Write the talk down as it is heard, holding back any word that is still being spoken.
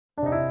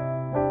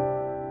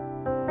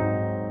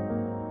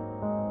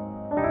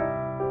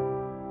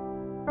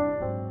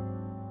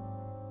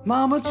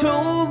Mama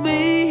told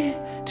me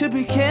to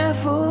be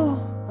careful,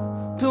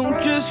 don't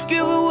just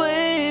give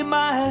away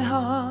my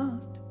heart.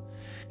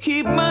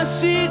 Keep my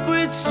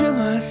secrets to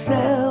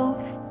myself,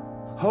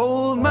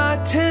 hold my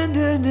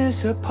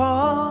tenderness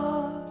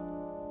apart.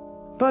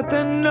 But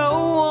then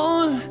no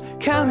one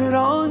counted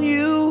on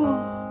you,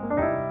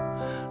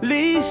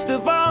 least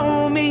of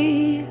all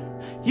me.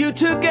 You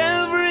took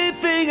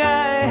everything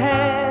I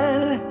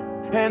had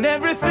and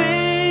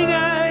everything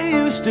I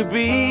used to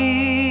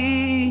be.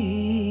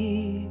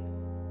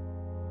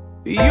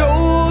 The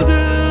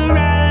older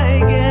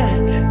I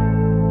get,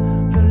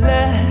 the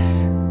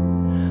less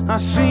I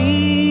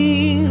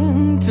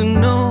seem to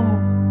know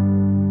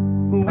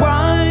who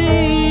I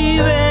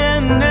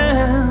even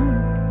am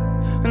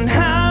and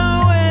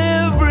how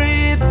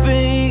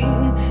everything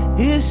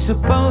is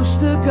supposed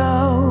to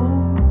go.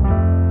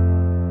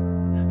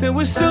 There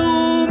were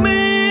so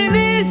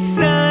many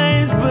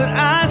signs, but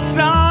I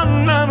saw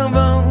none of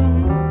them.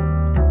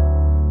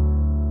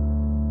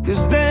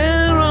 'Cause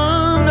there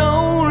are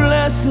no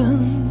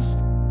lessons,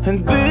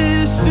 and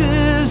this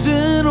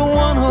isn't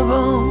one of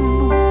them.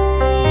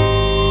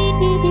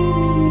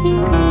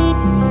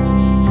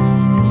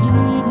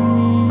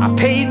 I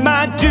paid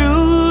my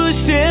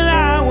dues till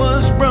I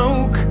was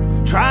broke,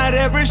 tried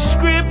every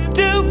scrip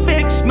to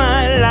fix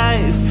my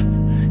life.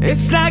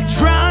 It's like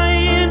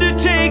trying to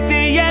take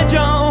the edge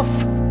off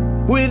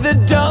with the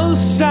dull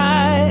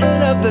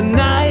side of the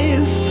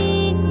knife.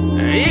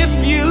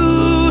 If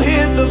you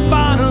hit the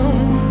bottom,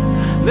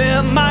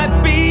 there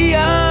might be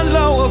a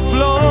lower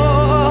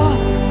floor.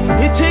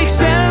 It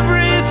takes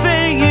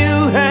everything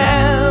you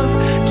have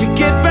to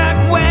get back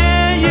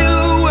where you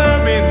were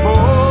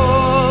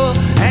before.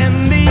 And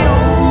the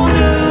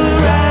older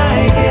I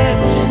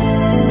get,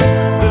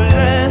 the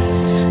less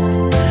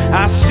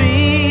I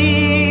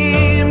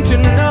seem to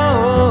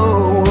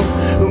know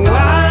who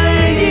I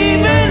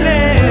even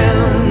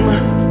am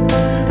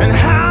and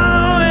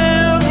how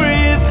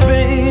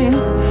everything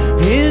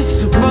is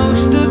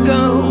supposed to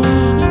go.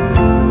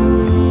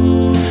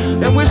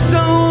 There were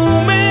so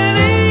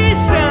many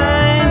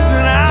signs,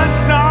 but I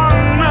saw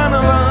none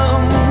of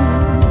them.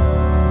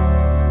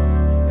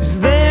 'Cause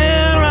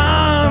there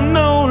are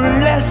no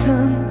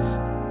lessons,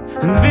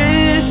 and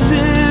this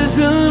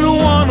isn't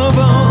one of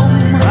them.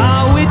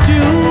 Are we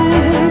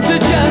doomed to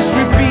just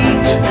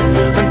repeat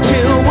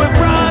until we're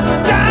brought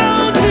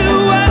down to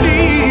our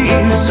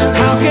knees?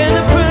 How can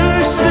a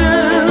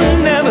person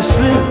never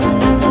slip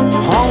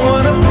on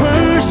what a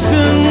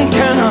person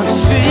cannot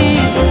see?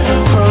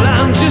 Well,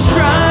 I'm just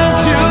trying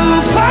to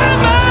find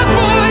my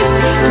voice,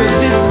 'cause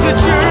it's the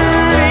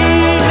journey,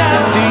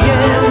 not the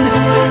end.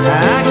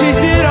 I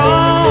chased it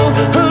all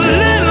a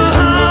little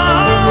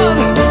hard,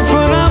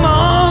 but I'm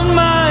on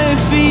my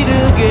feet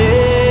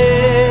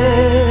again.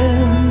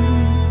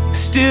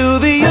 Still,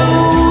 the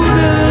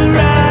older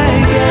I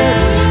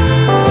get,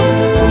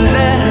 the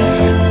less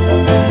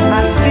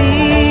I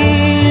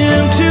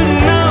seem to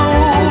know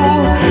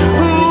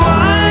who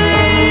I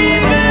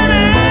even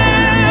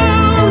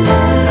am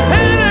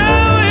and how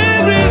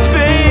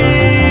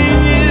everything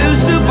is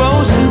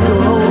supposed to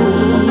go.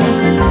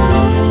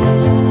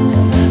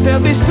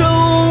 There'll be so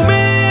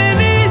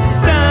many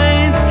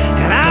signs,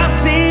 and I've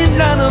seen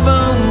none of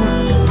them.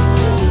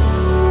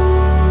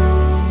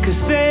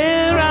 'Cause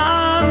there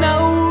are no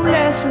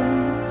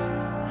lessons.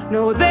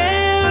 No,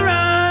 there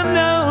are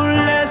no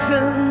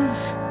lessons.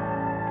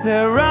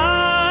 There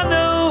are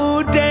no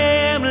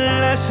damn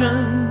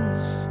lessons.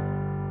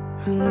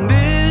 And